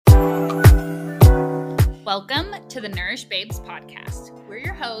Welcome to the Nourish Babes podcast. We're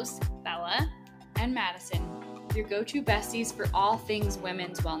your hosts, Bella and Madison, your go-to besties for all things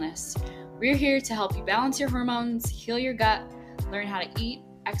women's wellness. We're here to help you balance your hormones, heal your gut, learn how to eat,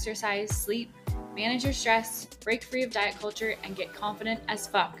 exercise, sleep, manage your stress, break free of diet culture, and get confident as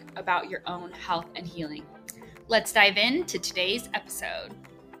fuck about your own health and healing. Let's dive into today's episode.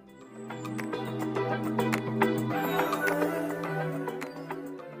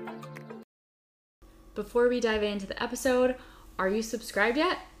 Before we dive into the episode, are you subscribed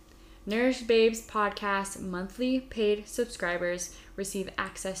yet? Nourish Babes podcast monthly paid subscribers receive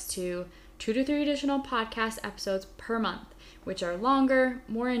access to 2 to 3 additional podcast episodes per month, which are longer,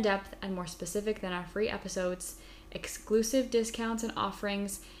 more in-depth, and more specific than our free episodes, exclusive discounts and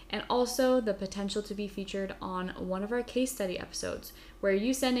offerings, and also the potential to be featured on one of our case study episodes, where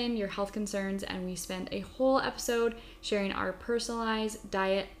you send in your health concerns and we spend a whole episode sharing our personalized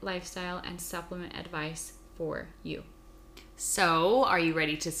diet, lifestyle, and supplement advice for you. So, are you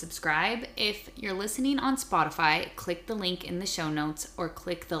ready to subscribe? If you're listening on Spotify, click the link in the show notes or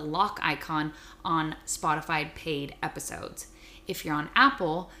click the lock icon on Spotify paid episodes. If you're on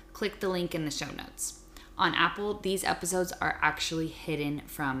Apple, click the link in the show notes. On Apple, these episodes are actually hidden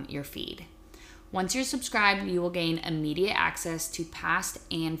from your feed. Once you're subscribed, you will gain immediate access to past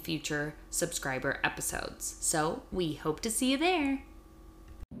and future subscriber episodes. So, we hope to see you there.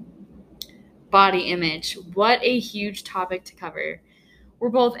 Body image. What a huge topic to cover. We're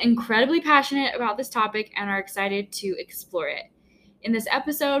both incredibly passionate about this topic and are excited to explore it. In this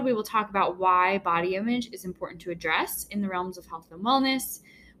episode, we will talk about why body image is important to address in the realms of health and wellness,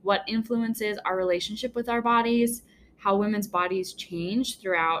 what influences our relationship with our bodies, how women's bodies change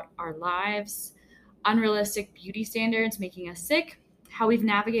throughout our lives, unrealistic beauty standards making us sick, how we've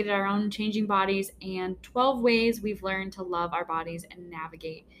navigated our own changing bodies, and 12 ways we've learned to love our bodies and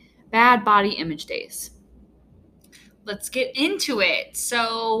navigate bad body image days. Let's get into it.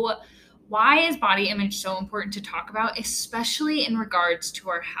 So, why is body image so important to talk about, especially in regards to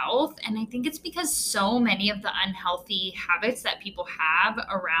our health? And I think it's because so many of the unhealthy habits that people have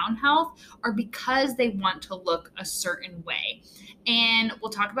around health are because they want to look a certain way. And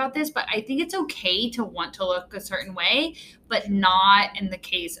we'll talk about this, but I think it's okay to want to look a certain way, but not in the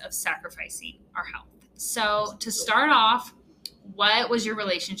case of sacrificing our health. So, to start off, what was your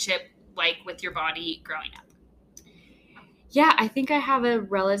relationship like with your body growing up? Yeah, I think I have a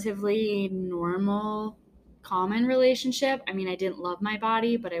relatively normal, common relationship. I mean, I didn't love my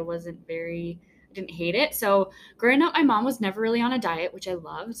body, but I didn't hate it. So growing up, my mom was never really on a diet, which I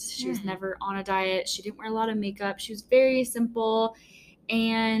loved. She was never on a diet. She didn't wear a lot of makeup. She was very simple.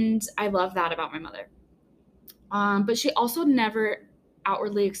 And I love that about my mother. But she also never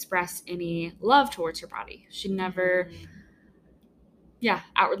outwardly expressed any love towards her body. She never...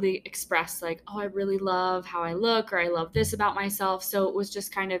 outwardly express like, oh, I really love how I look, or I love this about myself. So it was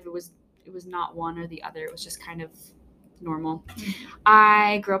just kind of, it was not one or the other. It was just kind of normal.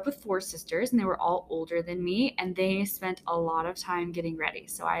 I grew up with 4 sisters, and they were all older than me, and they spent a lot of time getting ready.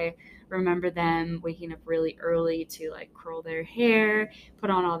 So I remember them waking up really early to like curl their hair,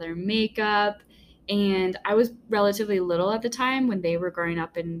 put on all their makeup. And I was relatively little at the time when they were growing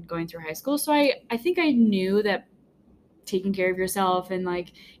up and going through high school. So I think I knew that taking care of yourself and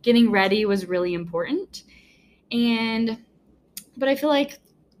like getting ready was really important. But I feel like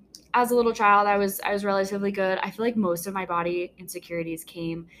as a little child, I was relatively good. I feel like most of my body insecurities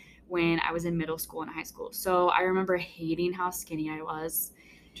came when I was in middle school and high school. So I remember hating how skinny I was.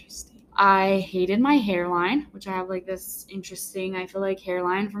 Interesting. I hated my hairline, which I have like this interesting, I feel like,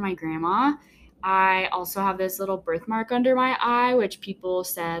 hairline from my grandma. I also have this little birthmark under my eye, which people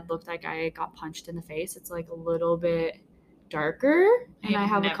said looked like I got punched in the face. It's like a little bit darker, and I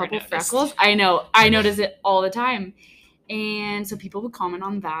have a couple freckles. I know. I notice it all the time. And so people would comment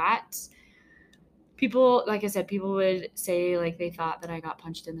on that. People, like I said, people would say like they thought that I got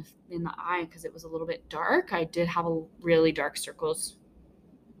punched in the eye because it was a little bit dark. I did have a really dark circles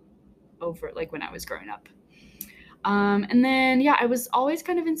over like when I was growing up. And then, I was always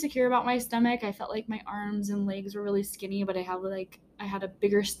kind of insecure about my stomach. I felt like my arms and legs were really skinny, but I had a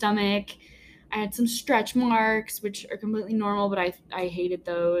bigger stomach. I had some stretch marks, which are completely normal, but I hated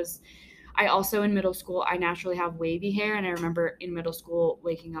those. I also, in middle school, I naturally have wavy hair, and I remember in middle school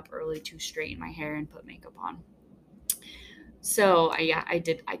waking up early to straighten my hair and put makeup on. So, I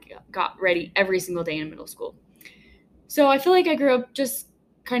got ready every single day in middle school. So I feel like I grew up just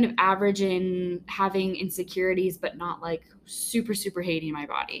kind of average in having insecurities, but not like super, super hating my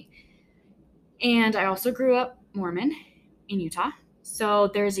body. And I also grew up Mormon in Utah. So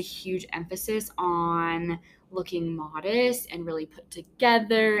there's a huge emphasis on looking modest and really put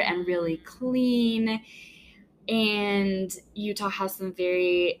together and really clean. And Utah has some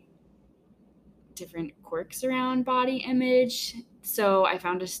very different quirks around body image. So I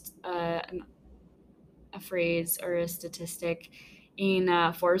found a phrase or a statistic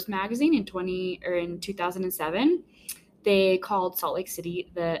in Forbes magazine in 2007. They called Salt Lake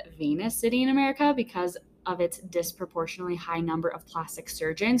City the Venus city in America because of its disproportionately high number of plastic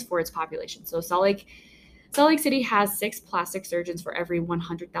surgeons for its population. So Salt Lake City has 6 plastic surgeons for every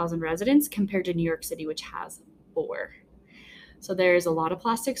 100,000 residents compared to New York City, which has 4. So there's a lot of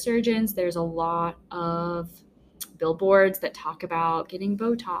plastic surgeons. There's a lot of billboards that talk about getting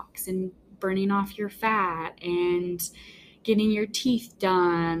Botox and burning off your fat and getting your teeth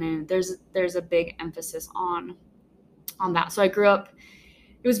done. And there's a big emphasis on that. So I grew up,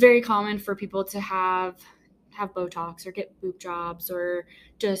 it was very common for people to have Botox or get boob jobs or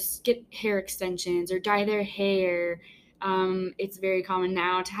just get hair extensions or dye their hair. It's very common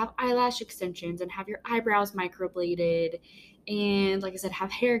now to have eyelash extensions and have your eyebrows microbladed. And like I said,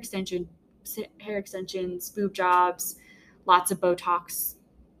 have hair extensions, boob jobs, lots of Botox,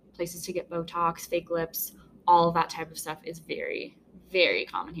 places to get Botox, fake lips, all of that type of stuff is very, very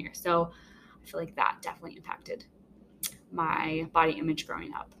common here. So I feel like that definitely impacted my body image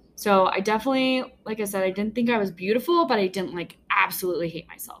growing up. So I definitely, like I said, I didn't think I was beautiful, but I didn't like absolutely hate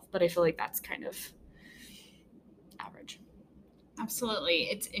myself. But I feel like that's kind of average. Absolutely.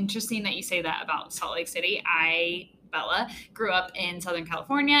 It's interesting that you say that about Salt Lake City. Bella, grew up in Southern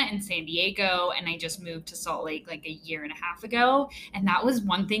California in San Diego, and I just moved to Salt Lake like a year and a half ago. And that was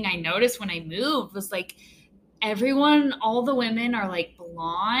one thing I noticed when I moved was like everyone, all the women are like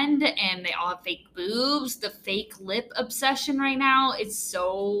blonde and they all have fake boobs. The fake lip obsession right now is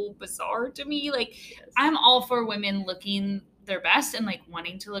so bizarre to me. Like, I'm all for women looking their best and like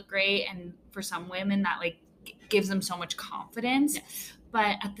wanting to look great. And for some women, that like gives them so much confidence. Yes.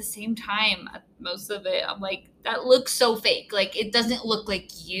 But at the same time, most of it, I'm like, that looks so fake. Like, it doesn't look like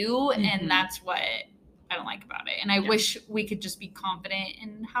you. And that's what I don't like about it. And I wish we could just be confident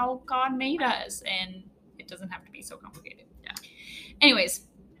in how God made us. And it doesn't have to be so complicated. Yeah. Anyways,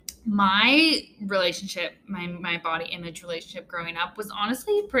 my relationship, my body image relationship growing up was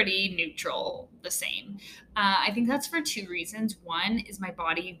honestly pretty neutral, the same. I think that's for 2 reasons. One is my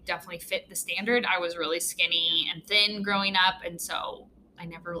body definitely fit the standard. I was really skinny and thin growing up, and so I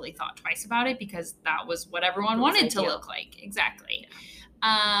never really thought twice about it because that was what everyone wanted to look like. Exactly.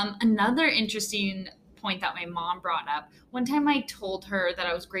 Yeah. Another interesting point that my mom brought up. One time I told her that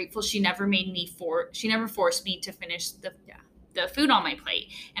I was grateful she never forced me to finish the food on my plate.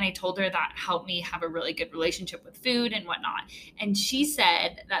 And I told her that helped me have a really good relationship with food and whatnot. And she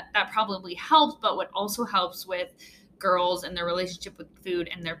said that probably helps, but what also helps with girls and their relationship with food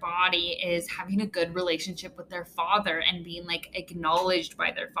and their body is having a good relationship with their father and being like acknowledged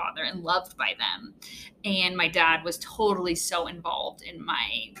by their father and loved by them. And my dad was totally so involved in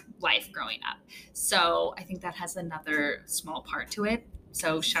my life growing up. So I think that has another small part to it.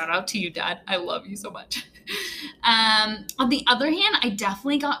 So shout out to you, Dad. I love you so much. On the other hand, I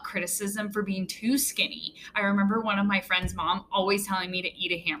definitely got criticism for being too skinny. I remember one of my friend's mom always telling me to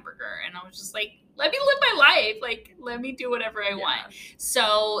eat a hamburger. And I was just like, let me live my life. Like, let me do whatever I want.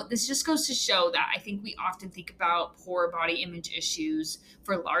 So this just goes to show that I think we often think about poor body image issues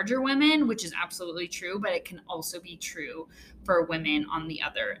for larger women, which is absolutely true, but it can also be true for women on the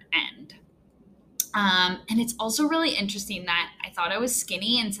other end. And it's also really interesting that I thought I was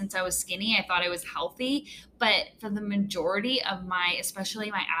skinny, and since I was skinny, I thought I was healthy. But for the majority of especially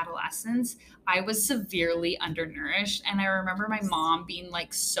my adolescence, I was severely undernourished. And I remember my mom being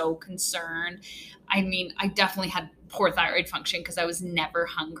like so concerned. I mean, I definitely had poor thyroid function because I was never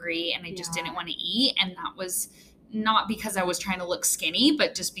hungry and I just didn't want to eat. And that was not because I was trying to look skinny,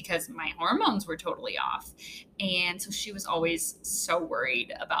 but just because my hormones were totally off. And so she was always so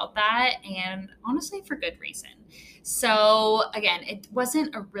worried about that, and honestly for good reason. So again, it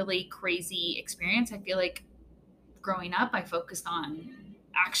wasn't a really crazy experience. I feel like growing up, I focused on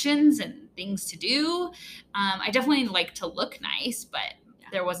actions and things to do. I definitely like to look nice, but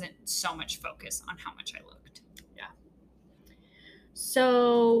there wasn't so much focus on how much I looked.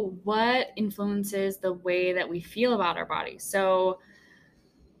 So what influences the way that we feel about our bodies? So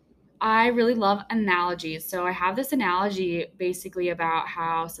I really love analogies. So I have this analogy basically about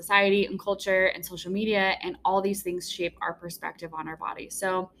how society and culture and social media and all these things shape our perspective on our body.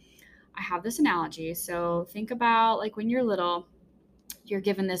 So I have this analogy. So think about like when you're little, you're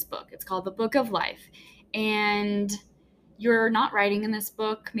given this book. It's called The Book of Life. And you're not writing in this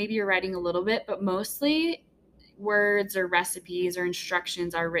book. Maybe you're writing a little bit, but mostly words or recipes or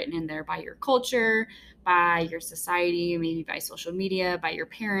instructions are written in there by your culture, by your society, maybe by social media, by your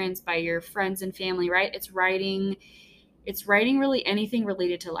parents, by your friends and family, right? It's writing really anything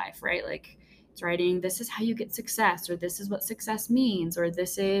related to life, right? Like it's writing, this is how you get success, or this is what success means, or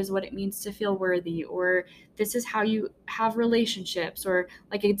this is what it means to feel worthy, or this is how you have relationships, or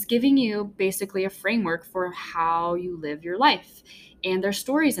like it's giving you basically a framework for how you live your life. And there's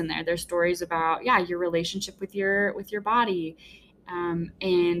stories in there. There's stories about, yeah, your relationship with your body.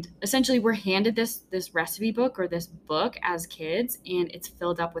 And essentially we're handed this recipe book or this book as kids, and it's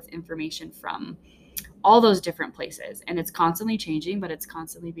filled up with information from all those different places, and it's constantly changing, but it's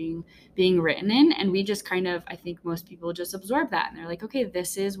constantly being written in. And we just kind of, I think most people just absorb that, and they're like, okay,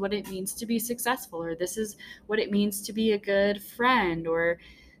 this is what it means to be successful, or this is what it means to be a good friend, or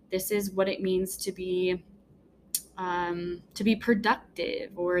this is what it means to be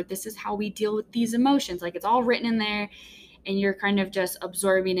productive, or this is how we deal with these emotions. Like it's all written in there, and you're kind of just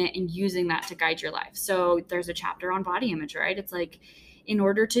absorbing it and using that to guide your life. So there's a chapter on body image, right? It's like, in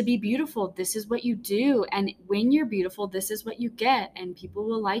order to be beautiful, this is what you do. And when you're beautiful, this is what you get. And people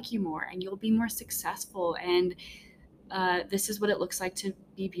will like you more, and you'll be more successful. And this is what it looks like to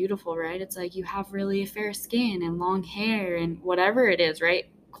be beautiful, right? It's like you have really fair skin and long hair and whatever it is, right?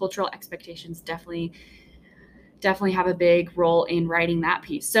 Cultural expectations definitely have a big role in writing that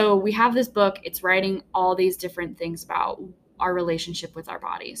piece. So we have this book, it's writing all these different things about our relationship with our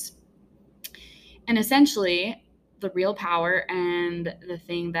bodies. And essentially, the real power and the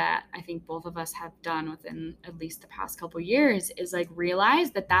thing that I think both of us have done within at least the past couple years is like realize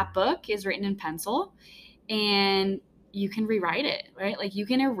that that book is written in pencil, and you can rewrite it, right? Like you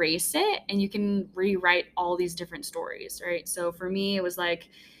can erase it and you can rewrite all these different stories, right? So for me, it was like,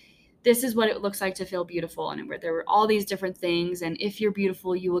 this is what it looks like to feel beautiful. And there were all these different things. And if you're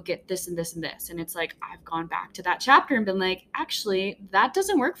beautiful, you will get this and this and this. And it's like, I've gone back to that chapter and been like, actually, that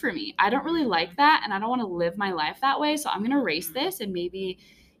doesn't work for me. I don't really like that. And I don't want to live my life that way. So I'm going to erase this. And maybe,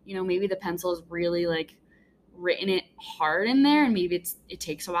 maybe the pencil is really like written it hard in there. And maybe it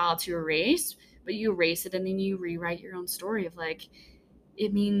takes a while to erase, but you erase it and then you rewrite your own story of like,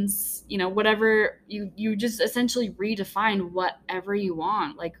 it means, whatever you just essentially redefine whatever you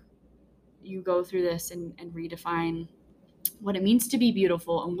want. Like, you go through this and redefine what it means to be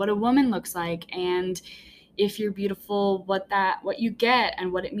beautiful and what a woman looks like, and if you're beautiful, what you get,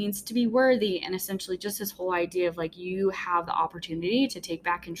 and what it means to be worthy. And essentially just this whole idea of like, you have the opportunity to take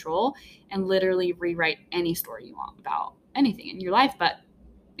back control and literally rewrite any story you want about anything in your life, but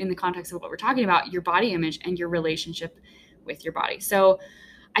in the context of what we're talking about, your body image and your relationship with your body. So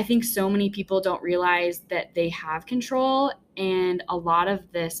I think so many people don't realize that they have control, and a lot of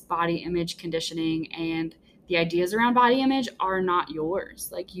this body image conditioning and the ideas around body image are not yours.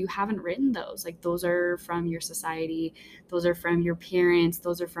 Like you haven't written those. Like those are from your society, those are from your parents,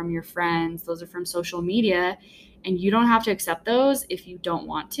 those are from your friends, those are from social media, and you don't have to accept those if you don't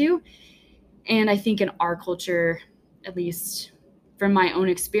want to. And I think in our culture, at least from my own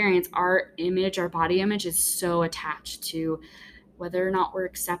experience, our body image is so attached to whether or not we're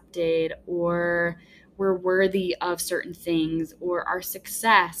accepted, or we're worthy of certain things, or our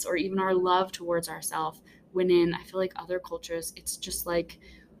success, or even our love towards ourselves. When in, I feel like other cultures, it's just like,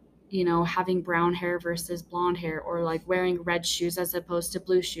 having brown hair versus blonde hair, or like wearing red shoes as opposed to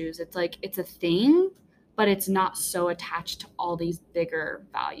blue shoes. It's like, it's a thing, but it's not so attached to all these bigger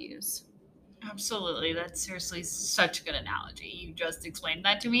values. Absolutely. That's seriously such a good analogy. You just explained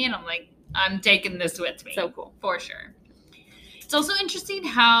that to me, and I'm like, I'm taking this with me. So cool. For sure. It's also interesting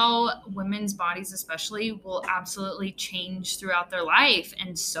how women's bodies especially will absolutely change throughout their life,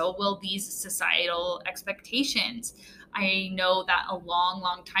 and so will these societal expectations. I know that a long,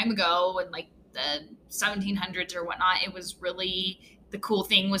 long time ago, in like the 1700s or whatnot, it was really, the cool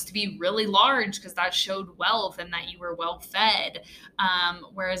thing was to be really large because that showed wealth and that you were well fed.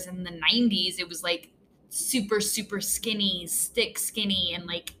 Whereas in the 90s, it was like super, super skinny, stick skinny, and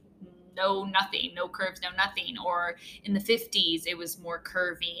like nothing, no curves, no nothing. Or in the 50s, it was more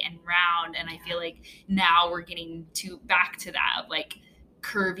curvy and round. And I feel like now we're getting back to that of like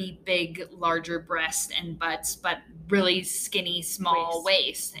curvy, big, larger breasts and butts, but really skinny, small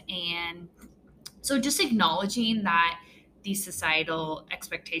waist. And so just acknowledging that these societal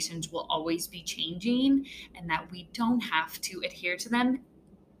expectations will always be changing and that we don't have to adhere to them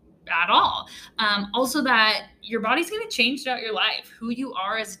at all. Also that your body's going to change throughout your life. Who you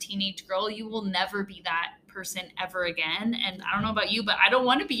are as a teenage girl, you will never be that person ever again. And I don't know about you, but I don't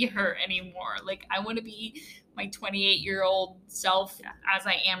want to be her anymore. Like I want to be my 28-year-old self as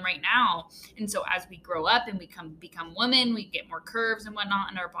I am right now. And so as we grow up and we become women, we get more curves and whatnot,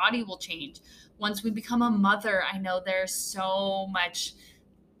 and our body will change. Once we become a mother, I know there's so much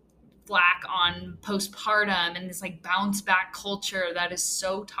flack on postpartum and this like bounce back culture that is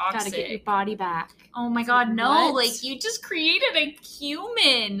so toxic. Gotta get your body back. Oh my God, no. What? Like, you just created a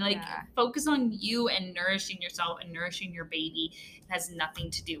human. Like, focus on you and nourishing yourself and nourishing your baby. It has nothing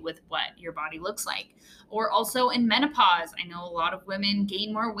to do with what your body looks like. Or also in menopause. I know a lot of women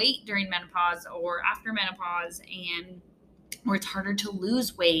gain more weight during menopause or after menopause, or it's harder to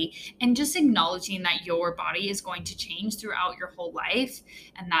lose weight. And just acknowledging that your body is going to change throughout your whole life.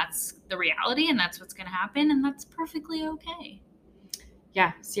 And that's the reality, and that's what's going to happen. And that's perfectly okay.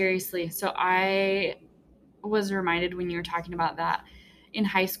 Yeah, seriously. So I was reminded when you were talking about that. In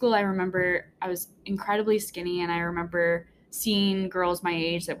high school, I remember I was incredibly skinny, and I remember seeing girls my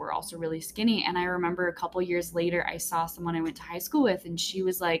age that were also really skinny. And I remember a couple years later, I saw someone I went to high school with, and she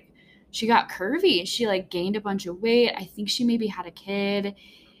was like, she got curvy. She like gained a bunch of weight. I think she maybe had a kid.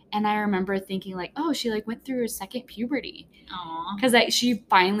 And I remember thinking like, oh, she like went through her second puberty. Because like she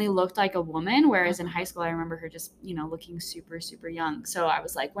finally looked like a woman, whereas in high school I remember her just, you know, looking super, super young. So I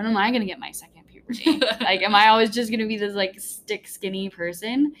was like, when am I going to get my second puberty? Like, am I always just going to be this like stick skinny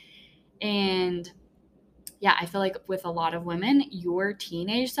person? And yeah, I feel like with a lot of women, your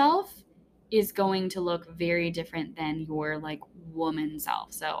teenage self is going to look very different than your like woman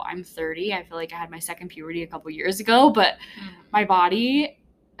self. So I'm 30. I feel like I had my second puberty a couple years ago, but my body,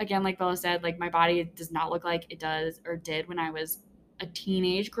 again, like Bella said, like my body does not look like it does or did when I was a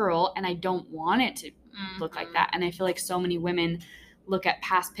teenage girl, and I don't want it to look like that. And I feel like so many women look at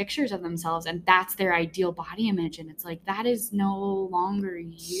past pictures of themselves and that's their ideal body image, and it's like, that is no longer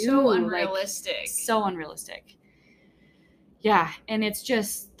you. So unrealistic. Like, so unrealistic. Yeah, and it's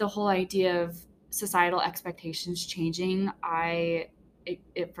just the whole idea of societal expectations changing.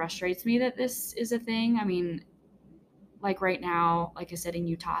 It frustrates me that this is a thing. I mean, like right now, like I said, in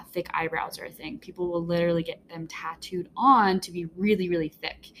Utah, thick eyebrows are a thing. People will literally get them tattooed on to be really, really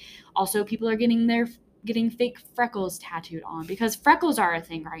thick. Also, people are getting fake freckles tattooed on because freckles are a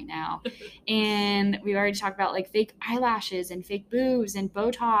thing right now. And we've already talked about like fake eyelashes and fake boobs and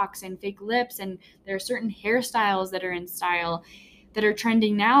Botox and fake lips. And there are certain hairstyles that are in style that are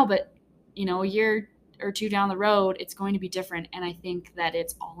trending now, but you know, a year or two down the road, it's going to be different. And I think that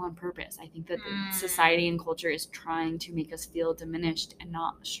it's all on purpose. I think that the society and culture is trying to make us feel diminished and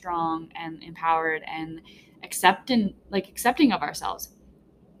not strong and empowered and accepting of ourselves.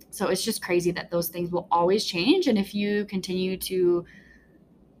 So it's just crazy that those things will always change. And if you continue to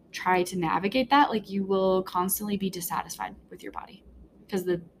try to navigate that, like, you will constantly be dissatisfied with your body because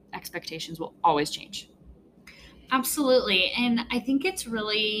the expectations will always change. Absolutely. And I think it's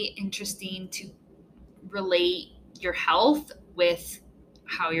really interesting to relate your health with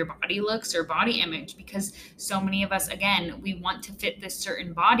how your body looks or body image, because so many of us, again, we want to fit this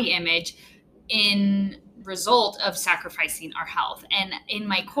certain body image in result of sacrificing our health. And in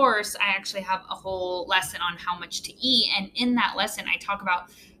my course, I actually have a whole lesson on how much to eat. And in that lesson, I talk about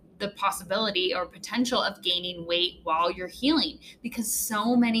the possibility or potential of gaining weight while you're healing, because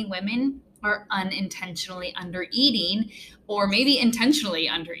so many women are unintentionally under eating, or maybe intentionally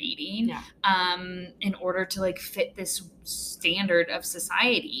under eating, in order to like fit this standard of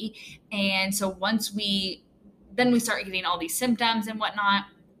society. And so once we start getting all these symptoms and whatnot,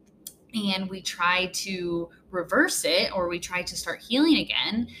 and we try to reverse it, or we try to start healing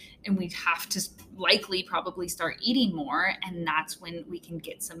again, and we have to likely probably start eating more. And that's when we can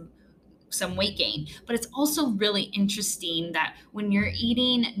get some weight gain. But it's also really interesting that when you're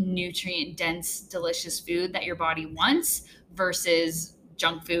eating nutrient dense, delicious food that your body wants versus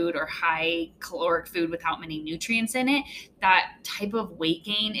junk food or high caloric food without many nutrients in it, that type of weight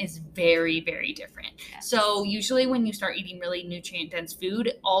gain is very, very different. Yes. So usually when you start eating really nutrient dense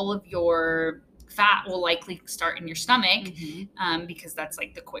food, all of your fat will likely start in your stomach, because that's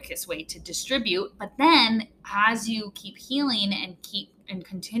like the quickest way to distribute. But then as you keep healing and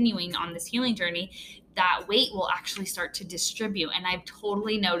continuing on this healing journey, that weight will actually start to distribute. And I've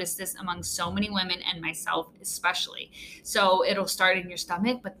totally noticed this among so many women, and myself especially. So it'll start in your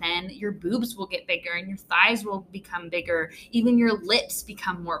stomach, but then your boobs will get bigger and your thighs will become bigger. Even your lips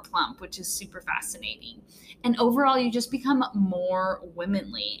become more plump, which is super fascinating. And overall, you just become more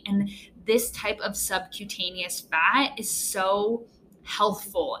womanly. And this type of subcutaneous fat is so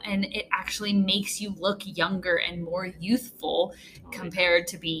healthful, and it actually makes you look younger and more youthful compared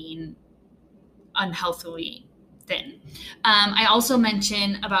to being unhealthily thin. I also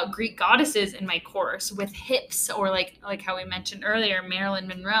mention about Greek goddesses in my course with hips, or like how we mentioned earlier, Marilyn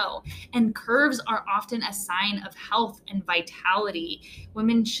Monroe. And curves are often a sign of health and vitality.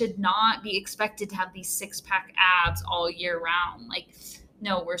 Women should not be expected to have these six-pack abs all year round. Like,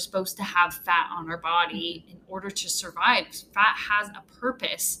 no, we're supposed to have fat on our body in order to survive. Fat has a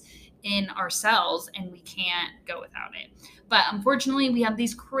purpose. in our cells, and we can't go without it. But unfortunately, we have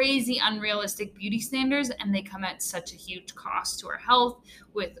these crazy, unrealistic beauty standards, and they come at such a huge cost to our health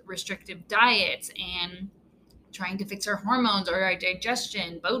with restrictive diets and trying to fix our hormones or our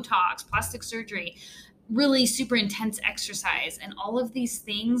digestion, Botox, plastic surgery, really super intense exercise. And all of these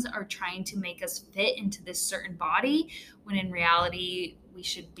things are trying to make us fit into this certain body, when in reality, we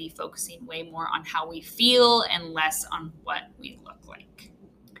should be focusing way more on how we feel and less on what we look like.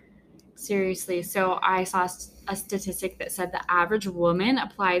 Seriously. So I saw a statistic that said the average woman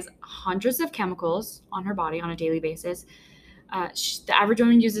applies hundreds of chemicals on her body on a daily basis. The average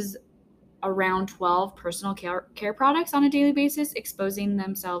woman uses around 12 personal care products on a daily basis, exposing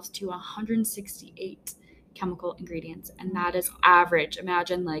themselves to 168 chemical ingredients. And that is average.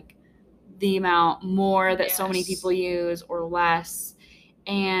 Imagine like the amount more that so many people use or less.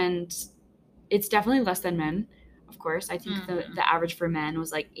 And it's definitely less than men. Of course, I think the average for men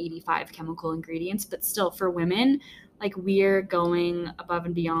was like 85 chemical ingredients, but still for women, like we're going above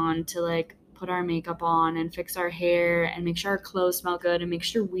and beyond to like put our makeup on and fix our hair and make sure our clothes smell good and make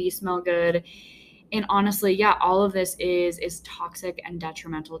sure we smell good. And honestly, yeah, all of this is toxic and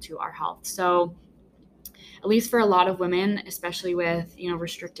detrimental to our health. So at least for a lot of women, especially with,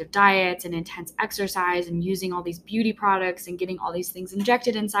 restrictive diets and intense exercise and using all these beauty products and getting all these things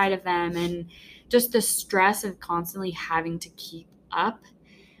injected inside of them, and just the stress of constantly having to keep up.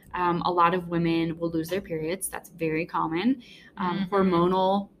 A lot of women will lose their periods. That's very common.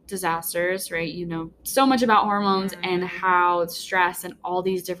 Hormonal disasters, right? You know so much about hormones and how stress and all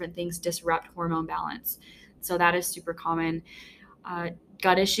these different things disrupt hormone balance. So that is super common.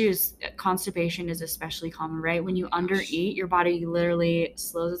 Gut issues, constipation is especially common, right? When you undereat, your body literally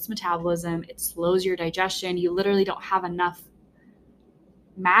slows its metabolism. It slows your digestion. You literally don't have enough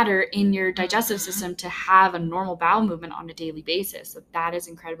matter in your digestive system to have a normal bowel movement on a daily basis. So that is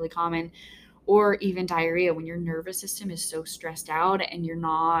incredibly common. Or even diarrhea, when your nervous system is so stressed out and you're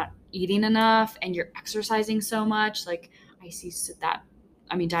not eating enough and you're exercising so much. Like I see that.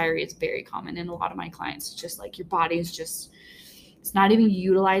 I mean, diarrhea is very common in a lot of my clients. It's just like your body is just, it's not even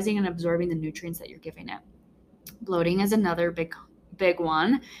utilizing and absorbing the nutrients that you're giving it. Bloating is another big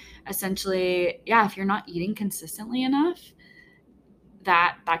one. Essentially, yeah, if you're not eating consistently enough,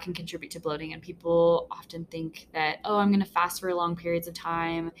 that can contribute to bloating. And people often think that, oh, I'm going to fast for long periods of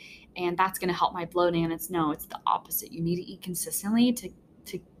time and that's going to help my bloating. And it's the opposite. You need to eat consistently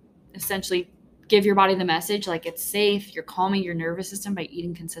to essentially give your body the message like it's safe. You're calming your nervous system by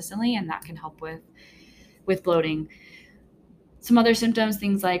eating consistently, and that can help with bloating. Some other symptoms,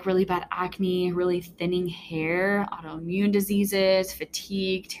 things like really bad acne, really thinning hair, autoimmune diseases,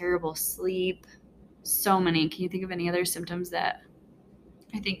 fatigue, terrible sleep. So many. Can you think of any other symptoms that?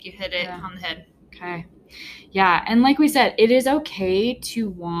 I think you hit it on the head. Okay. Yeah. And like we said, it is okay to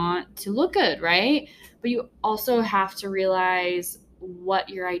want to look good, right? But you also have to realize what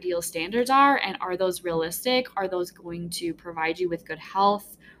your ideal standards are, and are those realistic? Are those going to provide you with good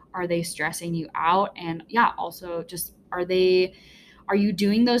health? Are they stressing you out? And yeah, also just are you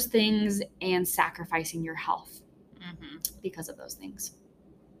doing those things and sacrificing your health because of those things?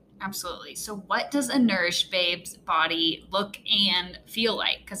 Absolutely. So what does a nourished babe's body look and feel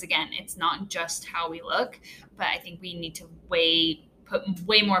like? Because again, it's not just how we look, but I think we need to put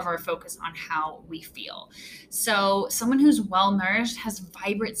way more of our focus on how we feel. So someone who's well nourished has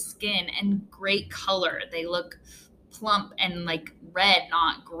vibrant skin and great color. They look plump and like red,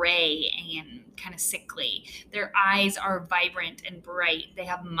 not gray and kind of sickly. Their eyes are vibrant and bright. They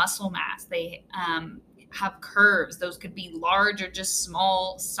have muscle mass. They have curves. Those could be large or just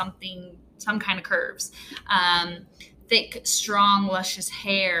small, some kind of curves. Thick, strong, luscious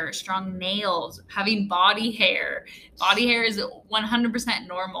hair, strong nails, having body hair. Body hair is 100%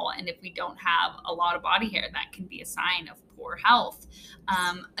 normal. And if we don't have a lot of body hair, that can be a sign of poor health.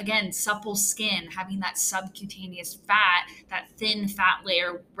 Again, supple skin, having that subcutaneous fat, that thin fat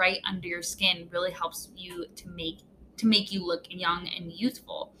layer right under your skin really helps you to make you look young and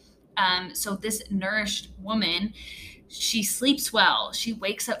youthful. So this nourished woman, she sleeps well. She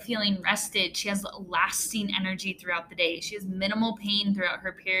wakes up feeling rested. She has lasting energy throughout the day. She has minimal pain throughout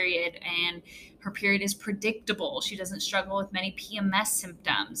her period, and her period is predictable. She doesn't struggle with many PMS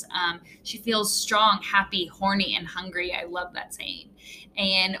symptoms. She feels strong, happy, horny, and hungry. I love that saying.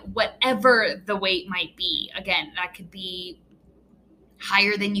 And whatever the weight might be, again, that could be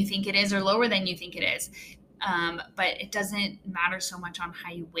higher than you think it is or lower than you think it is. But it doesn't matter so much on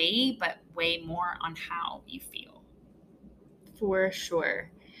how you weigh, but way more on how you feel. For sure.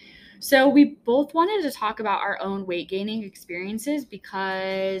 So we both wanted to talk about our own weight gaining experiences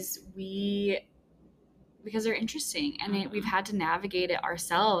because we because they're interesting, and we've had to navigate it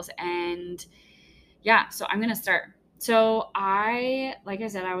ourselves. And yeah, so I'm going to start. So like I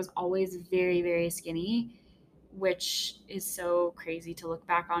said, I was always very, very skinny, which is so crazy to look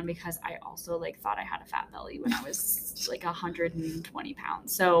back on because I also like thought I had a fat belly when I was like 120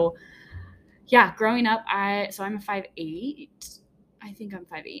 pounds. So yeah, growing up, I'm a 5'8". I think I'm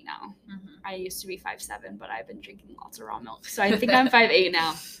 5'8" now. I used to be 5'7", but I've been drinking lots of raw milk. So I think I'm 5'8"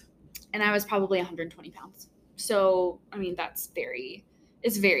 now. And I was probably 120 pounds. So, I mean, it's very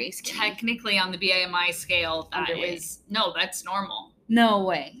skinny. Technically on the BMI scale, that's normal. No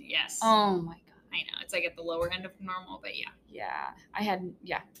way. Yes. Oh my God. I know. It's like at the lower end of normal, but yeah.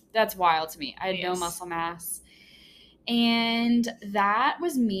 Yeah. That's wild to me. I had no muscle mass. And that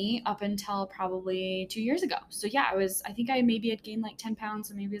was me up until probably 2 years ago. So yeah, I think I maybe had gained like 10 pounds.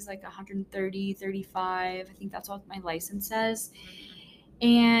 So maybe it's like 130, 35. I think that's what my license says.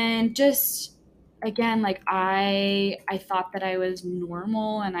 And just, again, like I thought that I was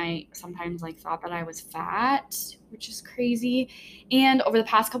normal, and I sometimes like thought that I was fat, which is crazy. And over the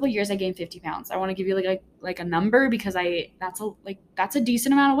past couple of years, I gained 50 pounds. I want to give you like a number because that's a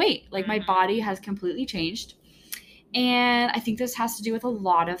decent amount of weight. Like my body has completely changed. And I think this has to do with a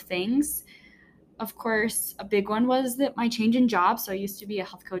lot of things. Of course, a big one was that my change in job. So I used to be a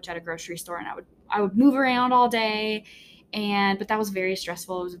health coach at a grocery store, and I would move around all day. But that was very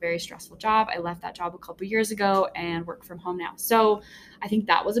stressful. It was a very stressful job. I left that job a couple years ago and work from home now. So I think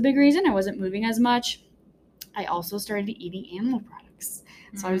that was a big reason. I wasn't moving as much. I also started eating animal products.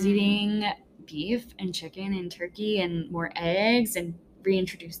 So I was eating beef and chicken and turkey and more eggs, and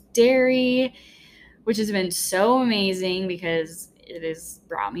reintroduced dairy, which has been so amazing because it has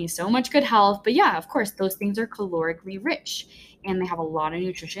brought me so much good health. But yeah, of course, those things are calorically rich and they have a lot of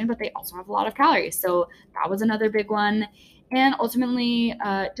nutrition, but they also have a lot of calories. So that was another big one. And ultimately,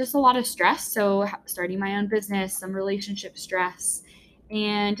 just a lot of stress. So starting my own business, some relationship stress,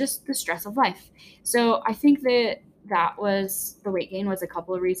 and just the stress of life. So I think that was the weight gain was a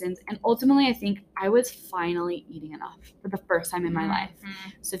couple of reasons. And ultimately, I think I was finally eating enough for the first time in my life.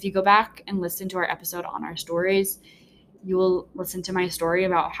 So if you go back and listen to our episode on our stories, you will listen to my story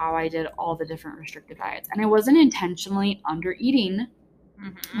about how I did all the different restricted diets. And I wasn't intentionally under eating.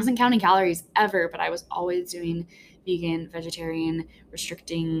 I wasn't counting calories ever, but I was always doing vegan, vegetarian,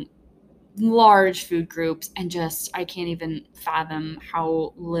 restricting large food groups, and just I can't even fathom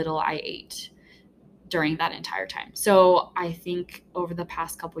how little I ate during that entire time. So I think over the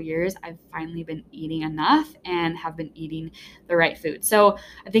past couple years, I've finally been eating enough and have been eating the right food. So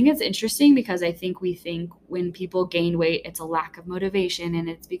I think it's interesting because I think we think when people gain weight, it's a lack of motivation and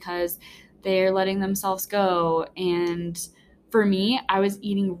it's because they're letting themselves go. And for me, I was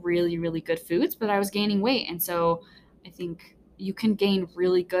eating really, really good foods, but I was gaining weight. And so I think you can gain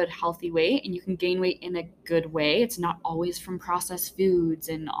really good, healthy weight, and you can gain weight in a good way. It's not always from processed foods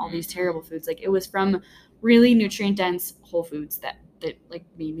and all these terrible foods. Like it was from really nutrient dense whole foods that like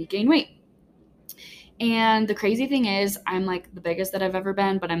made me gain weight. And the crazy thing is I'm like the biggest that I've ever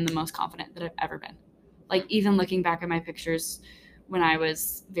been, but I'm the most confident that I've ever been. Like even looking back at my pictures when I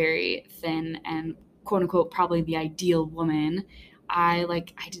was very thin and quote unquote probably the ideal woman, I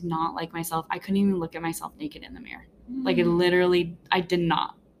did not like myself. I couldn't even look at myself naked in the mirror. Like I did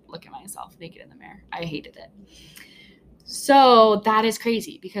not look at myself naked in the mirror. I hated it. So that is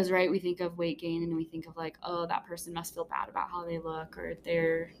crazy because, right, we think of weight gain and we think of like, oh, that person must feel bad about how they look, or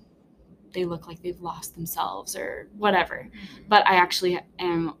they look like they've lost themselves or whatever. But I actually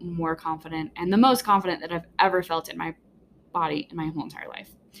am more confident and the most confident that I've ever felt in my body in my whole entire life.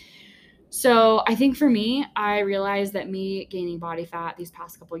 So I think for me, I realized that me gaining body fat these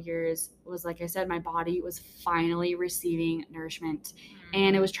past couple of years was, like I said, my body was finally receiving nourishment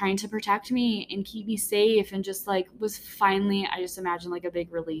and it was trying to protect me and keep me safe, and just like was finally, I just imagine like a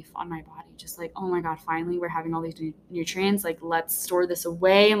big relief on my body. Just like, oh my God, finally we're having all these nutrients. Like let's store this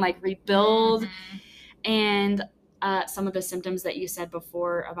away and like rebuild. And some of the symptoms that you said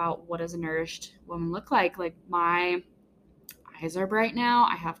before about what does a nourished woman look like my eyes are bright now.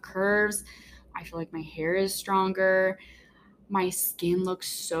 I have curves. I feel like my hair is stronger. My skin looks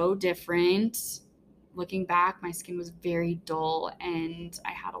so different. Looking back, my skin was very dull and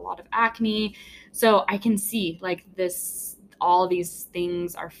I had a lot of acne. So I can see like all these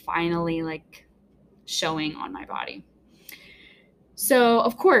things are finally like showing on my body. So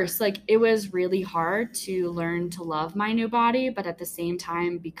of course, like it was really hard to learn to love my new body, but at the same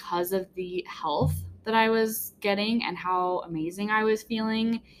time, because of the health that I was getting and how amazing I was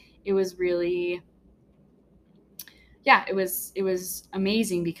feeling, it was really yeah, it was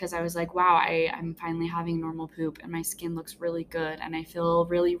amazing because I was like, wow, I'm finally having normal poop and my skin looks really good and I feel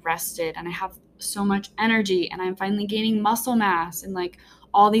really rested and I have so much energy and I'm finally gaining muscle mass and like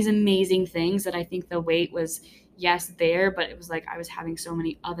all these amazing things that I think the weight was, yes, there, but it was like I was having so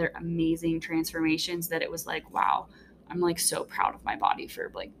many other amazing transformations that it was like, wow, I'm like so proud of my body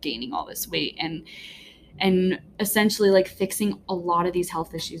for like gaining all this weight and essentially like fixing a lot of these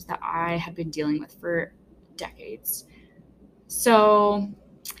health issues that I had been dealing with for decades. So,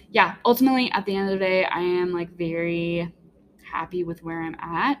 yeah, ultimately at the end of the day, I am like very happy with where I'm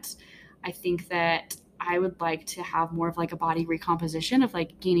at. I think that I would like to have more of like a body recomposition of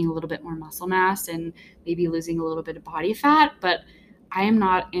like gaining a little bit more muscle mass and maybe losing a little bit of body fat, but I am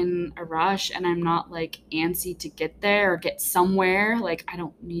not in a rush and I'm not like antsy to get there or get somewhere. Like I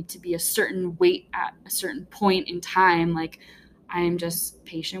don't need to be a certain weight at a certain point in time. Like I am just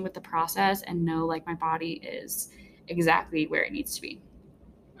patient with the process and know like my body is exactly where it needs to be.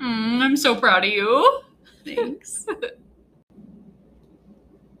 I'm so proud of you. Thanks.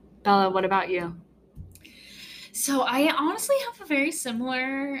 Bella, what about you? So I honestly have a very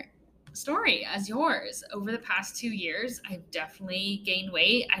similar story as yours. Over the past 2 years, I've definitely gained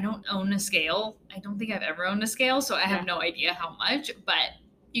weight. I don't own a scale. I don't think I've ever owned a scale, so I have no idea how much, but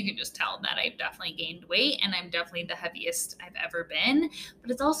you can just tell that I've definitely gained weight and I'm definitely the heaviest I've ever been.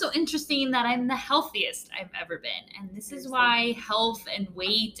 But it's also interesting that I'm the healthiest I've ever been. And this is why health and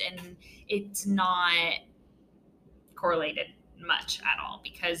weight and it's not correlated much at all,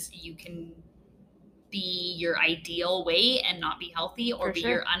 because you can be your ideal weight and not be healthy, or be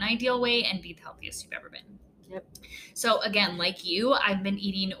your unideal weight and be the healthiest you've ever been. Yep. So again, like you, I've been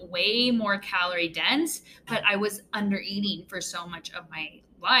eating way more calorie dense, but I was under eating for so much of my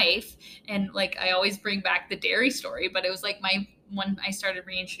life. And like I always bring back the dairy story, but it was like when I started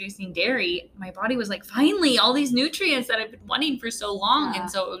reintroducing dairy, my body was like, finally, all these nutrients that I've been wanting for so long. And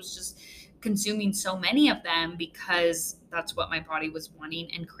so it was just consuming so many of them because that's what my body was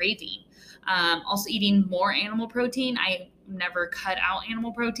wanting and craving. Also eating more animal protein. I never cut out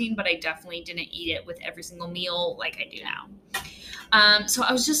animal protein, but I definitely didn't eat it with every single meal like I do now. So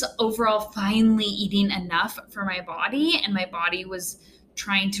I was just overall finally eating enough for my body, and my body was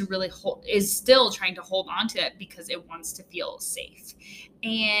still trying to hold on to it because it wants to feel safe.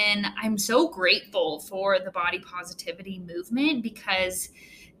 And I'm so grateful for the body positivity movement because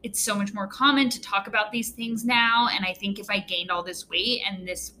it's so much more common to talk about these things now. And I think if I gained all this weight and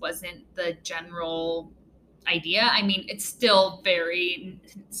this wasn't the general idea, I mean, it's still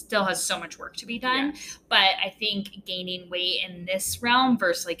has so much work to be done. Yeah. But I think gaining weight in this realm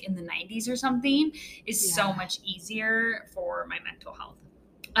versus like in the 90s or something is so much easier for my mental health.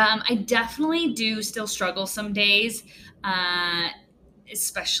 I definitely do still struggle some days.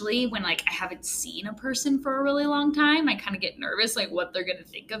 Especially when like I haven't seen a person for a really long time. I kind of get nervous, like what they're going to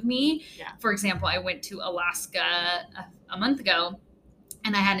think of me. Yeah. For example, I went to Alaska a month ago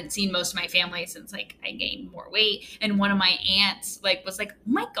and I hadn't seen most of my family since like I gained more weight. And one of my aunts like was like,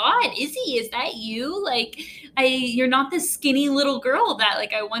 oh my God, Izzy, is that you? Like you're not this skinny little girl that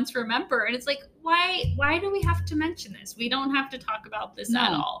like I once remember. And it's like, why do we have to mention this? We don't have to talk about this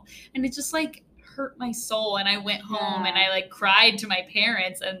at all. And it's just like, hurt my soul. And I went home and I like cried to my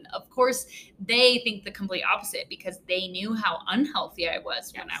parents, and of course they think the complete opposite because they knew how unhealthy I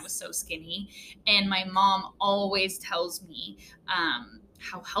was when I was so skinny. And my mom always tells me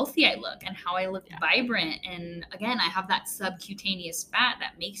how healthy I look and how I look vibrant. And again, I have that subcutaneous fat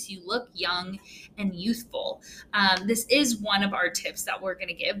that makes you look young and youthful. This is one of our tips that we're going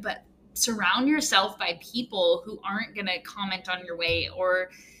to give, but surround yourself by people who aren't going to comment on your weight or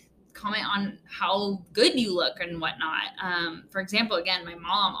comment on how good you look and whatnot. For example, again, my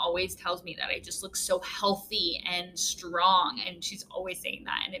mom always tells me that I just look so healthy and strong, and she's always saying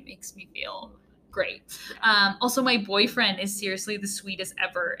that, and it makes me feel great. Also, my boyfriend is seriously the sweetest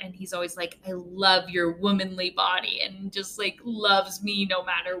ever, and he's always like, I love your womanly body, and just like loves me no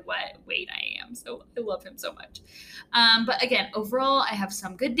matter what weight I am. So I love him so much. But again, overall, I have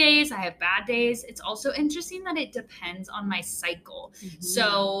some good days, I have bad days. It's also interesting that it depends on my cycle. Mm-hmm.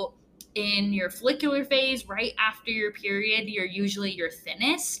 So in your follicular phase, right after your period, you're usually your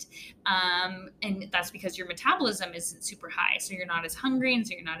thinnest. And that's because your metabolism isn't super high. So you're not as hungry, and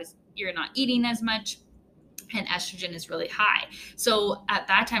so you're not eating as much, and estrogen is really high. So at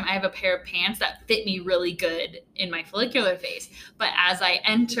that time, I have a pair of pants that fit me really good in my follicular phase. But as I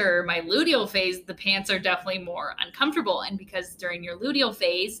enter my luteal phase, the pants are definitely more uncomfortable. And because during your luteal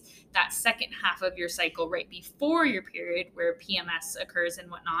phase, that second half of your cycle right before your period where PMS occurs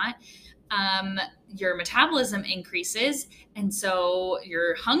and whatnot, your metabolism increases, and so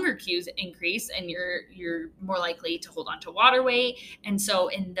your hunger cues increase, and you're more likely to hold on to water weight. And so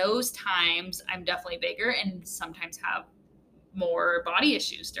in those times, I'm definitely bigger and sometimes have more body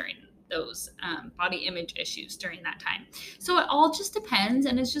issues during those body image issues during that time. So it all just depends,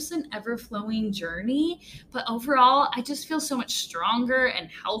 and it's just an ever-flowing journey. But overall, I just feel so much stronger and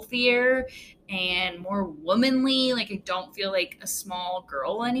healthier and more womanly. Like, I don't feel like a small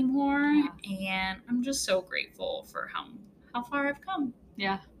girl anymore. And I'm just so grateful for how far I've come.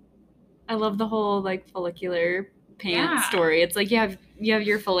 Yeah. I love the whole like follicular pants story. It's like you have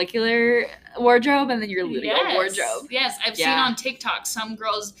your follicular wardrobe and then your luteal wardrobe. Yes, I've seen on TikTok some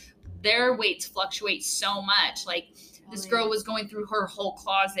girls, their weights fluctuate so much. Like, this girl was going through her whole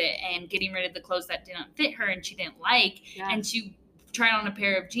closet and getting rid of the clothes that didn't fit her and she didn't like. And she tried on a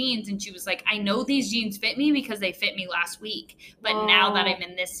pair of jeans and she was like, I know these jeans fit me because they fit me last week. But now that I'm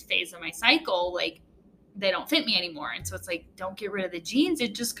in this phase of my cycle, like, they don't fit me anymore. And so it's like, don't get rid of the jeans.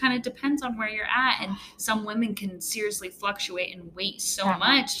 It just kind of depends on where you're at. And some women can seriously fluctuate in weight so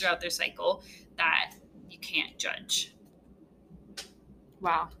much throughout their cycle that you can't judge.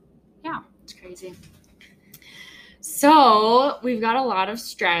 Wow. Yeah, it's crazy. So we've got a lot of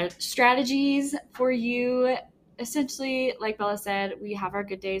strategies for you. Essentially, like Bella said, we have our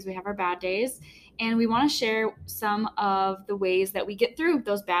good days, we have our bad days, and we want to share some of the ways that we get through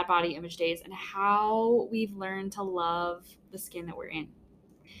those bad body image days and how we've learned to love the skin that we're in.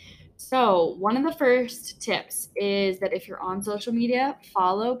 So one of the first tips is that if you're on social media,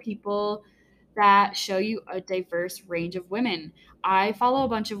 follow people that show you a diverse range of women. I follow a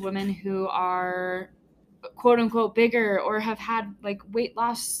bunch of women who are quote unquote bigger or have had like weight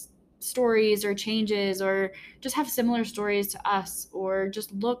loss stories or changes or just have similar stories to us or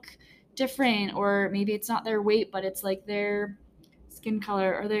just look different, or maybe it's not their weight but it's like their skin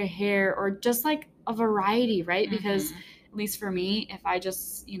color or their hair or just like a variety, right? Because at least for me, if I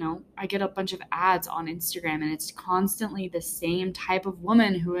just, I get a bunch of ads on Instagram and it's constantly the same type of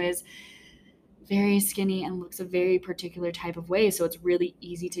woman who is very skinny and looks a very particular type of way. So it's really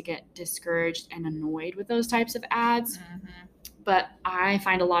easy to get discouraged and annoyed with those types of ads. But I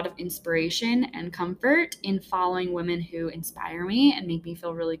find a lot of inspiration and comfort in following women who inspire me and make me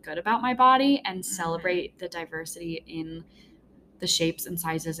feel really good about my body and celebrate the diversity in the shapes and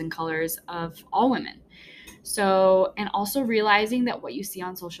sizes and colors of all women. So, and also realizing that what you see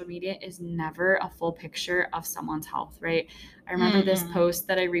on social media is never a full picture of someone's health, right? I remember this post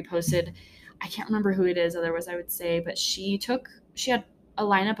that I reposted. I can't remember who it is, otherwise I would say, but she had a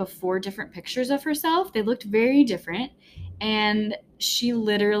lineup of 4 different pictures of herself. They looked very different. And she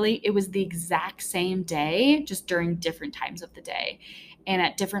literally, it was the exact same day, just during different times of the day and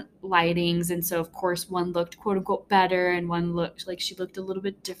at different lightings. And so, of course, one looked quote unquote better and one looked like she looked a little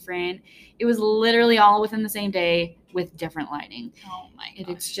bit different. It was literally all within the same day with different lighting. Oh my gosh.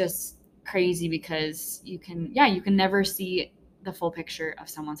 It's just crazy because you can never see the full picture of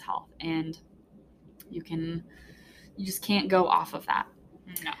someone's health, and you just can't go off of that.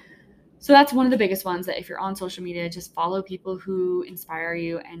 No. So that's one of the biggest ones, that if you're on social media, just follow people who inspire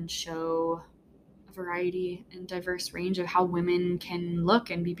you and show a variety and diverse range of how women can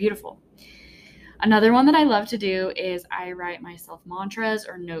look and be beautiful. Another one that I love to do is I write myself mantras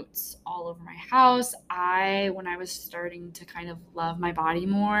or notes all over my house. When I was starting to kind of love my body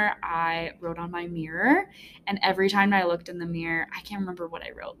more, I wrote on my mirror, and every time I looked in the mirror, I can't remember what I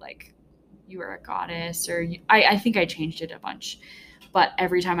wrote, like, you are a goddess, or I think I changed it a bunch. But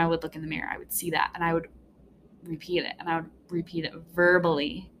every time I would look in the mirror, I would see that and I would repeat it, and I would repeat it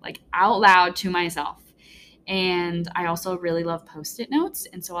verbally, like out loud to myself. And I also really love Post-it notes.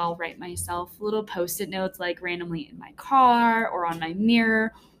 And so I'll write myself little Post-it notes like randomly in my car or on my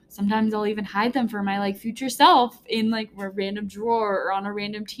mirror. Sometimes I'll even hide them for my like future self in like a random drawer or on a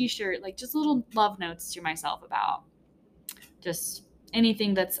random t-shirt, like just little love notes to myself about just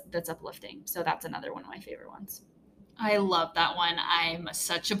anything that's uplifting. So that's another one of my favorite ones. I love that one. I'm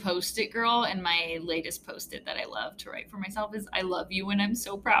such a Post-it girl, and my latest Post-it that I love to write for myself is I love you and I'm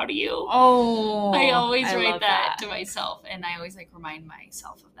so proud of you. Oh, I always write that to myself, and I always like remind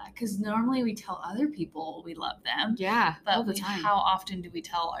myself of that, because normally we tell other people we love them. Yeah, but all the time. How often do we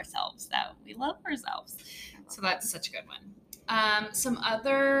tell ourselves that we love ourselves? So that's such a good one. Some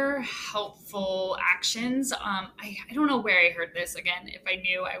other helpful actions. I don't know where I heard this. Again, if I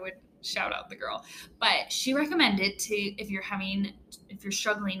knew, I would shout out the girl, but she recommended if you're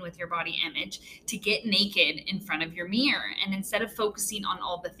struggling with your body image, to get naked in front of your mirror, and instead of focusing on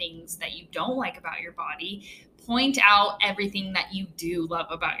all the things that you don't like about your body, point out everything that you do love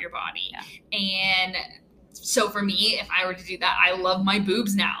about your body. And So for me, if I were to do that, I love my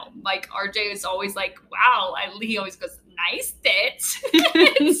boobs now. Like RJ is always like, wow. He always goes, nice tits.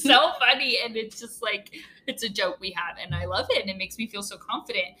 It's so funny. And it's just like, it's a joke we have. And I love it. And it makes me feel so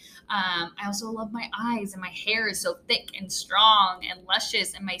confident. I also love my eyes, and my hair is so thick and strong and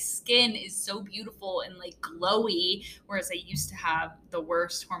luscious. And my skin is so beautiful and like glowy. Whereas I used to have the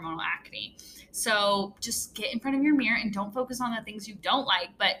worst hormonal acne. So just get in front of your mirror and don't focus on the things you don't like,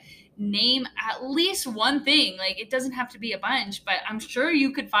 but name at least one thing. Like, it doesn't have to be a bunch, but I'm sure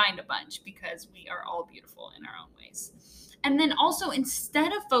you could find a bunch, because we are all beautiful in our own ways. And then also,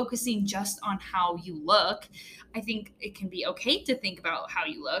 instead of focusing just on how you look, I think it can be okay to think about how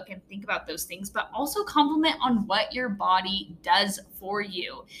you look and think about those things, but also compliment on what your body does for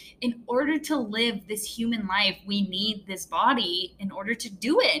you. In order to live this human life, we need this body in order to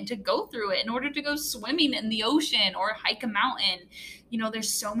do it and to go through it, in order to go swimming in the ocean or hike a mountain. You know,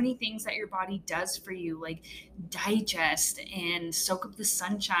 there's so many things that your body does for you, like digest and soak up the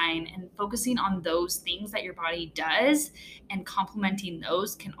sunshine, and focusing on those things that your body does and complementing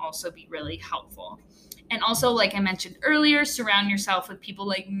those can also be really helpful. And also, like I mentioned earlier, surround yourself with people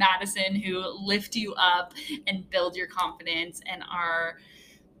like Madison who lift you up and build your confidence and are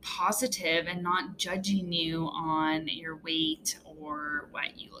positive and not judging you on your weight or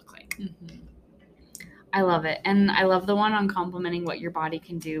what you look like. Mm-hmm. I love it. And I love the one on complimenting what your body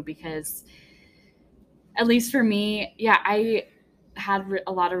can do, because at least for me, I had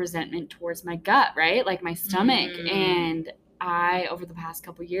a lot of resentment towards my gut, right? Like my stomach. And I, over the past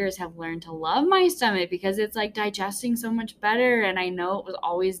couple years, have learned to love my stomach because it's like digesting so much better. And I know it was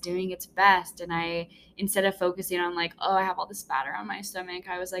always doing its best. And I, instead of focusing on like, oh, I have all this fat around my stomach,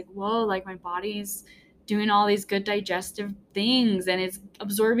 I was like, whoa, like my body's doing all these good digestive things and it's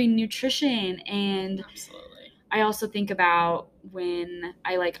absorbing nutrition. And absolutely. I also think about when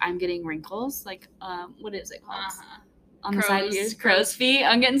I'm getting wrinkles, like, what is it called? On the side of your crow's feet.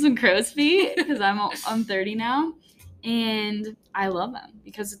 I'm getting some crow's feet because I'm 30 now, and I love them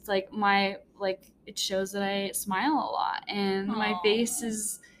because it's like it shows that I smile a lot, and my face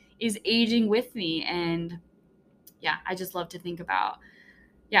is aging with me. And yeah, I just love to think about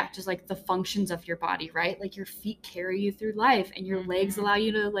just like the functions of your body, right? Like your feet carry you through life, and your legs allow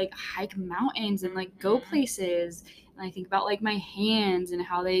you to like hike mountains and like go places. And I think about like my hands and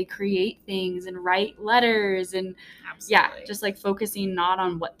how they create things and write letters, and just like focusing not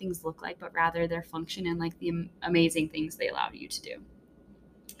on what things look like, but rather their function and like the amazing things they allow you to do.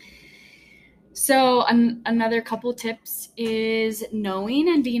 So another couple tips is knowing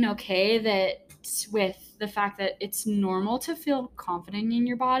and being okay with the fact that it's normal to feel confident in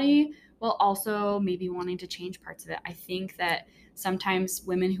your body, while also maybe wanting to change parts of it. I think that sometimes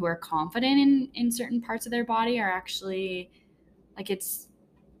women who are confident in certain parts of their body are actually like,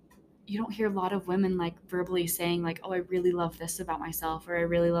 you don't hear a lot of women like verbally saying like, oh, I really love this about myself, or I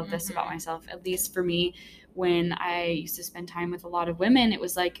really love this about myself. At least for me, when I used to spend time with a lot of women, it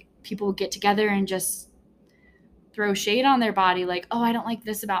was like people would get together and just throw shade on their body, like, oh, I don't like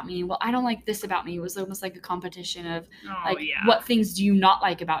this about me. Well, I don't like this about me. It was almost like a competition of what things do you not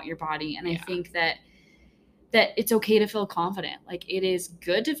like about your body? And I think that it's okay to feel confident. Like, it is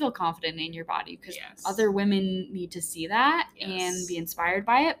good to feel confident in your body, because other women need to see that and be inspired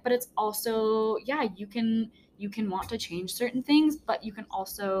by it. But it's also, you can want to change certain things, but you can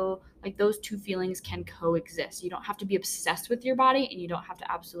also, like, those two feelings can coexist. You don't have to be obsessed with your body, and you don't have to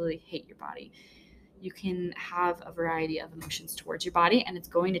absolutely hate your body. You can have a variety of emotions towards your body, and it's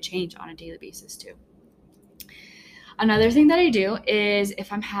going to change on a daily basis too. Another thing that I do is,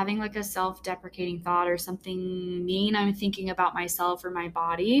 if I'm having like a self-deprecating thought or something mean I'm thinking about myself or my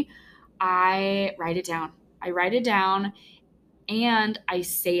body, I write it down. And I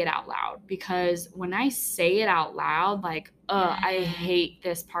say it out loud, because when I say it out loud, like, I hate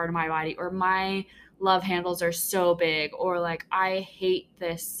this part of my body, or my love handles are so big, or like, I hate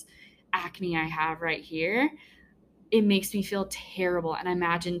this acne I have right here, it makes me feel terrible. And I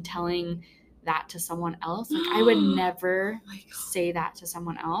imagine telling that to someone else. Like, I would never say that to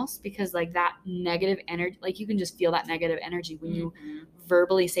someone else, because like that negative energy, like you can just feel that negative energy when you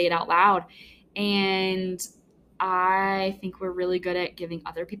verbally say it out loud. And I think we're really good at giving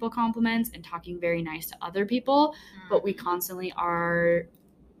other people compliments and talking very nice to other people, but we constantly are,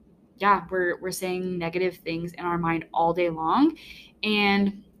 we're saying negative things in our mind all day long.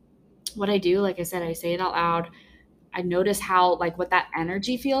 And what I do, like I said, I say it out loud. I notice how, like, what that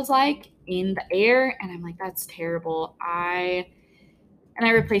energy feels like in the air, and I'm like, that's terrible. And I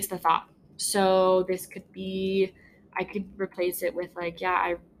replace the thought. So this could be, I could replace it with like,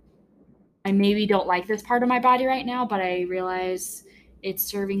 I maybe don't like this part of my body right now, but I realize it's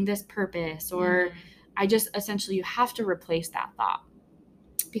serving this purpose. Or essentially, you have to replace that thought,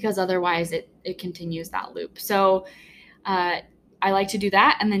 because otherwise it continues that loop. So I like to do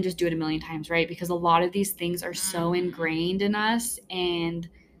that and then just do it a million times, right? Because a lot of these things are so ingrained in us, and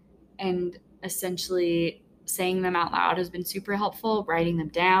essentially saying them out loud has been super helpful, writing them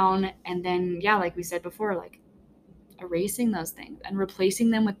down, and then, yeah, like we said before, like erasing those things and replacing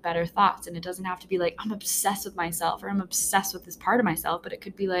them with better thoughts. And it doesn't have to be like, I'm obsessed with myself or I'm obsessed with this part of myself, but it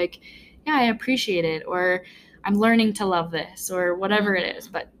could be like, yeah, I appreciate it, or I'm learning to love this, or whatever it is.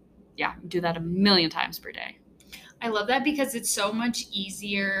 But yeah, do that a million times per day. I love that because it's so much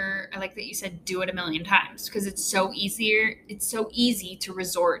easier. I like that you said do it a million times, because it's so easy to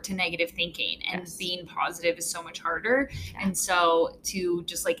resort to negative thinking, and being positive is so much harder. Yeah. And so to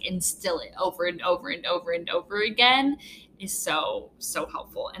just like instill it over and over and over and over again is so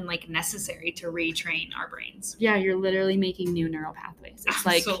helpful and like necessary to retrain our brains. Yeah, you're literally making new neural pathways. It's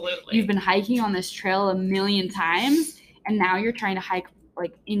Absolutely. Like you've been hiking on this trail a million times, and now you're trying to hike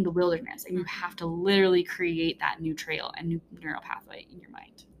like in the wilderness, and you have to literally create that new trail and new neural pathway in your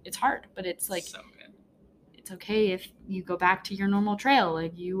mind. It's hard, but it's like so good. It's okay if you go back to your normal trail.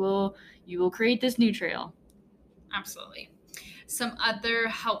 Like you will create this new trail. Absolutely. Some other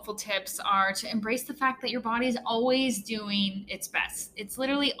helpful tips are to embrace the fact that your body is always doing its best. It's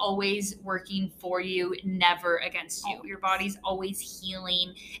literally always working for you, never against you. Your body's always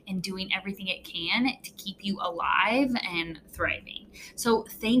healing and doing everything it can to keep you alive and thriving. So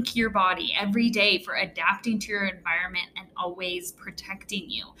thank your body every day for adapting to your environment and always protecting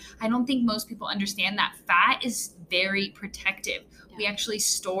you. I don't think most people understand that fat is very protective. Yeah. We actually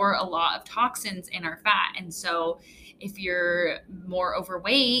store a lot of toxins in our fat. And so if you're more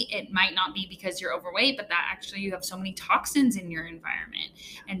overweight, it might not be because you're overweight, but that actually you have so many toxins in your environment.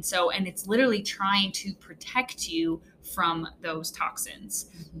 And it's literally trying to protect you from those toxins.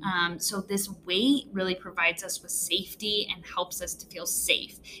 Mm-hmm. So this weight really provides us with safety and helps us to feel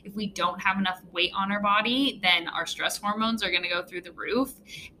safe. If we don't have enough weight on our body, then our stress hormones are going to go through the roof,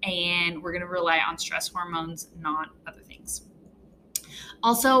 and we're going to rely on stress hormones, not other things.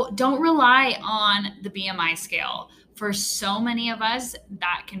 Also, don't rely on the BMI scale. For so many of us,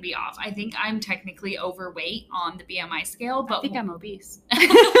 that can be off. I think I'm technically overweight on the BMI scale, but I think I'm obese.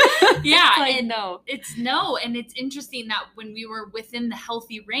 Yeah. Like, no. And it's interesting that when we were within the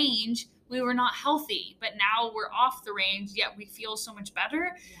healthy range, we were not healthy, but now we're off the range, yet we feel so much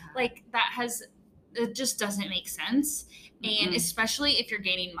better. Yeah. Like it just doesn't make sense. Mm-hmm. And especially if you're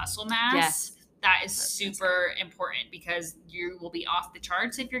gaining muscle mass. Yes. That is super important, because you will be off the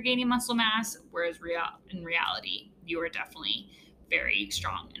charts if you're gaining muscle mass, whereas in reality, you are definitely very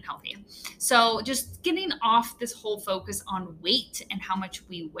strong and healthy. So just getting off this whole focus on weight and how much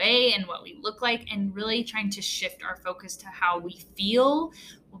we weigh and what we look like, and really trying to shift our focus to how we feel,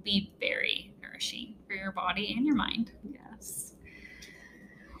 will be very nourishing for your body and your mind. Yes.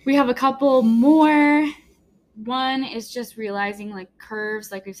 We have a couple more. One is just realizing like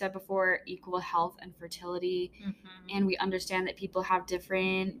curves, like we've said before, equal health and fertility. Mm-hmm. And we understand that people have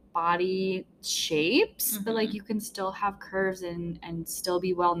different body shapes, mm-hmm. but like you can still have curves and still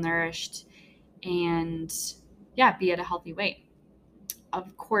be well nourished and be at a healthy weight.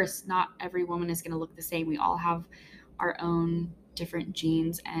 Of course, not every woman is going to look the same. We all have our own different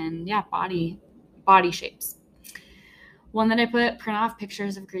genes and body shapes. One that I print off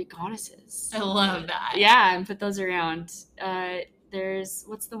pictures of Greek goddesses. I love that. Yeah, and put those around.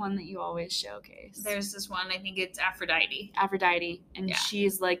 What's the one that you always showcase? There's this one, I think it's Aphrodite. And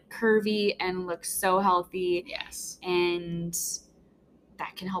she's like curvy and looks so healthy. Yes. And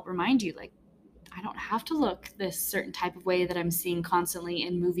that can help remind you, like, I don't have to look this certain type of way that I'm seeing constantly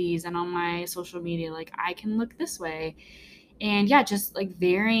in movies and on my social media. Like, I can look this way. And just like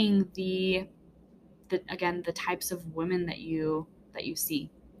varying the types of women that you see.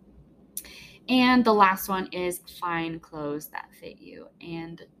 And the last one is find clothes that fit you.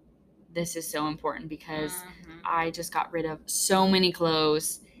 And this is so important because mm-hmm. I just got rid of so many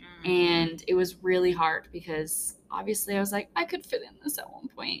clothes, mm-hmm. and it was really hard because obviously I was like, I could fit in this at one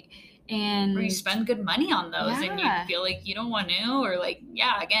point. And or you spend good money on those and you feel like you don't want to, or like,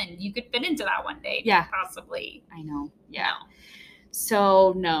 again, you could fit into that one day. Yeah. Possibly. I know. Yeah. No.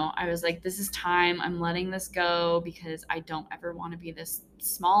 So no, I was like, this is time. I'm letting this go because I don't ever want to be this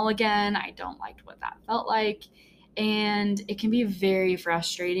small again. I don't like what that felt like. And it can be very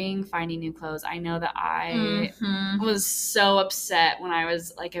frustrating finding new clothes. I know that I mm-hmm. was so upset when I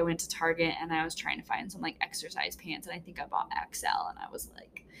went to Target and I was trying to find some like exercise pants, and I think I bought XL, and I was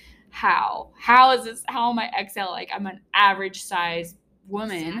like, how is this? How am I XL? Like, I'm an average size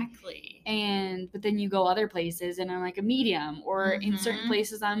woman. Exactly. But then you go other places and I'm like a medium, or mm-hmm. in certain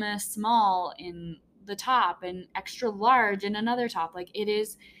places I'm a small in the top and extra large in another top. Like, it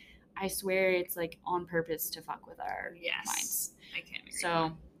is, I swear it's like on purpose to fuck with our minds. I can't agree.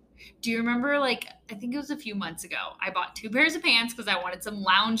 So, do you remember, like, I think it was a few months ago, I bought 2 pairs of pants because I wanted some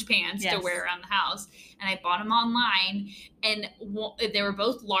lounge pants to wear around the house, and I bought them online, and they were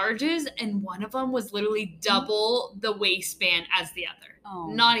both larges, and one of them was literally double the waistband as the other. Oh.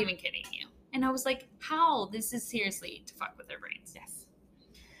 Not even kidding you. And I was like, how? This is seriously to fuck with their brains. Yes.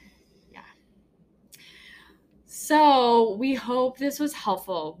 Yeah. So we hope this was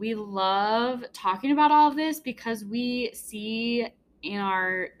helpful. We love talking about all of this because we see in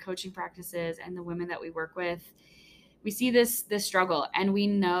our coaching practices and the women that we work with, we see this struggle, and we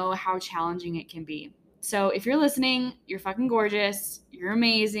know how challenging it can be. So if you're listening, you're fucking gorgeous, you're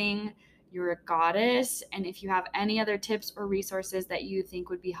amazing, you're a goddess, and if you have any other tips or resources that you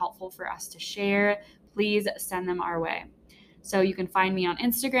think would be helpful for us to share, please send them our way. So you can find me on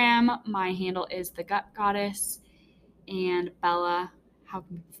Instagram. My handle is The Gut Goddess. And Bella, how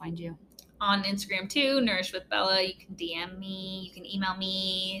can people find you? On Instagram too, Nourish with Bella. You can DM me, you can email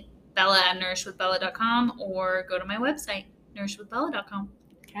me, bella@nourishwithbella.com, or go to my website, nourishwithbella.com.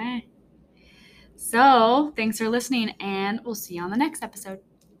 Okay. So thanks for listening, and we'll see you on the next episode.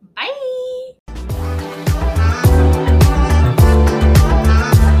 Bye.